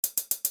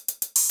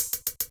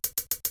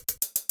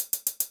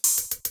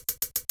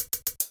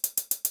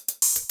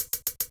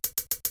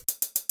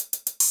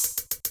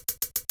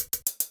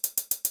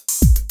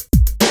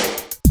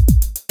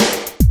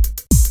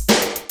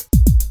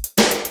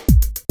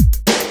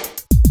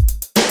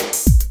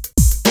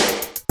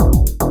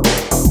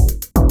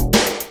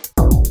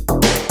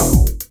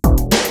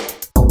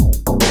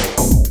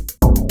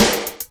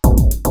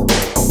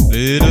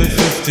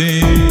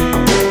15,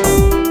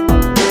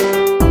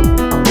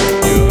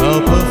 you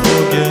help her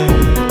forget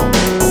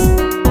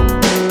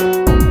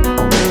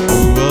the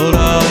world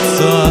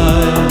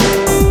outside.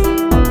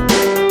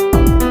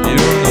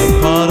 You're not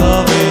part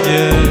of it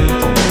yet,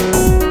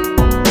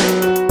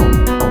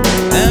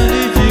 and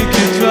if you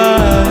could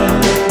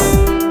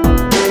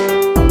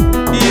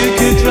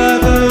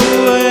drive her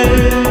away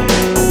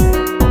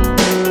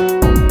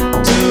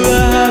to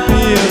a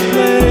happier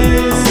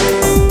place,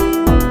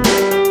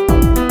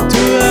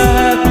 to a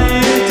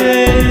happier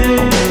day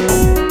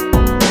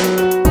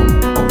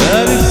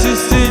that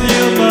exists in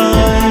your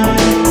mind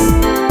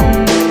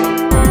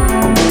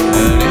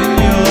and in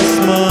your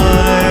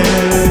smile.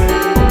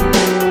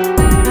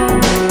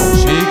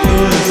 She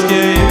could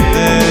escape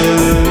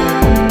there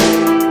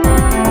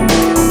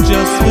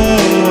just for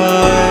a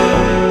while.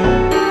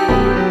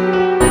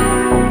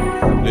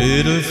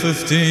 Little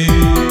 15.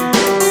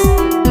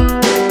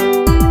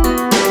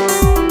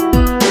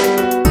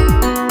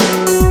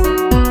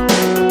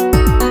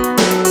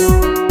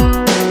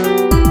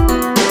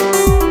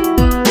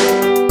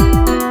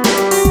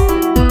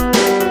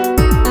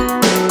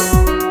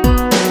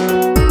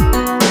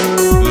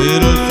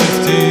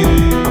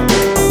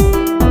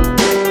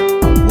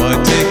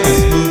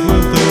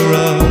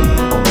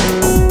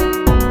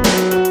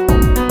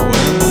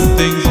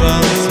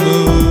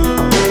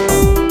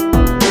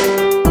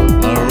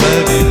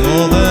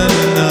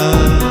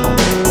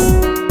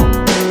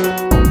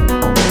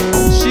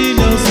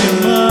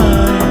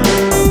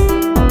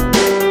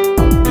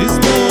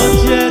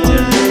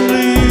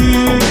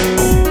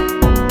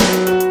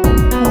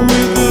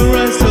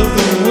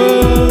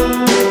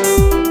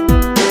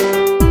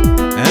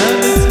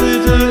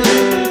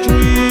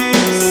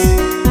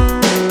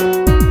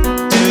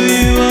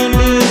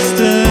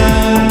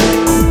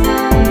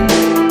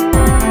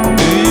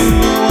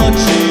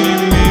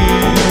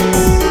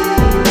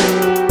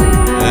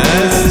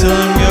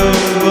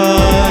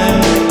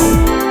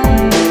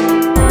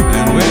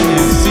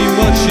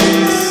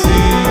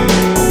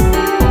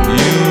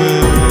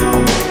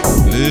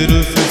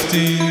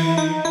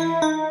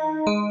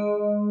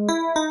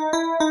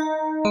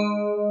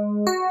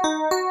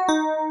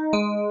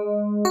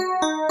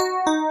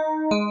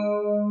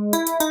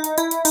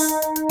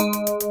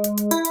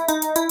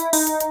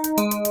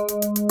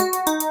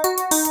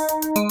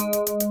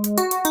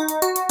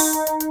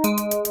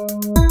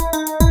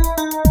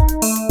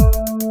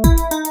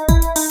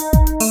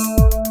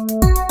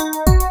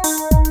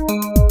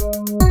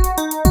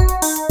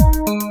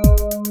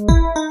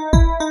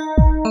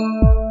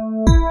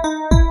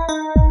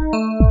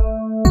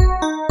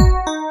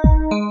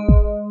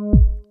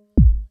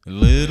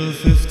 Little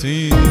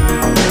 15,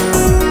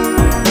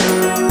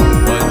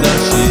 why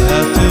does she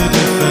have to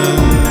defend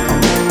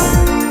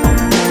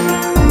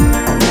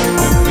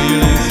her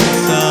feelings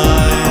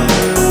inside?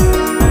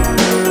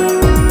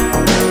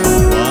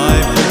 Why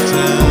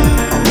pretend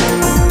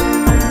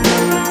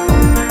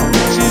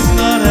she's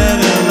not had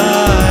a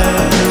life?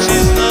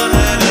 She's not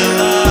had a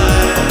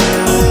life.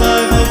 A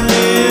life of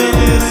near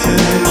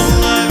missing, a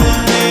life of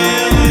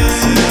near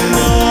missing.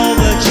 All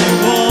that she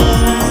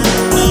wants,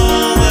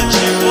 all that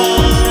she wants.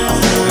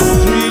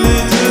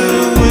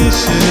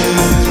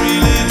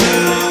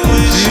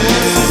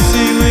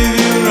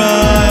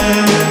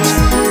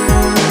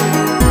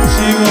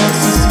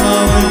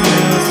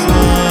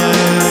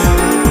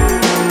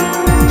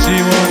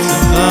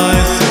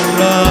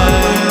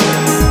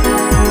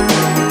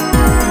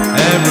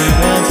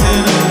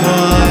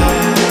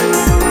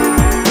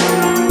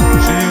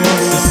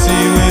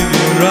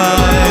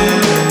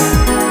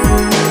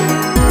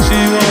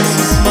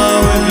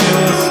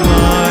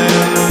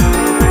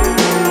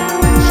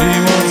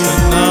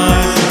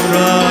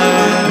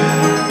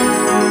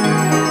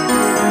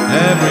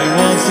 Every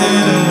once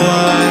in a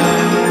while,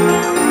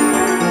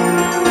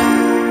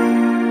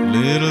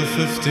 little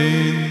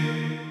 15.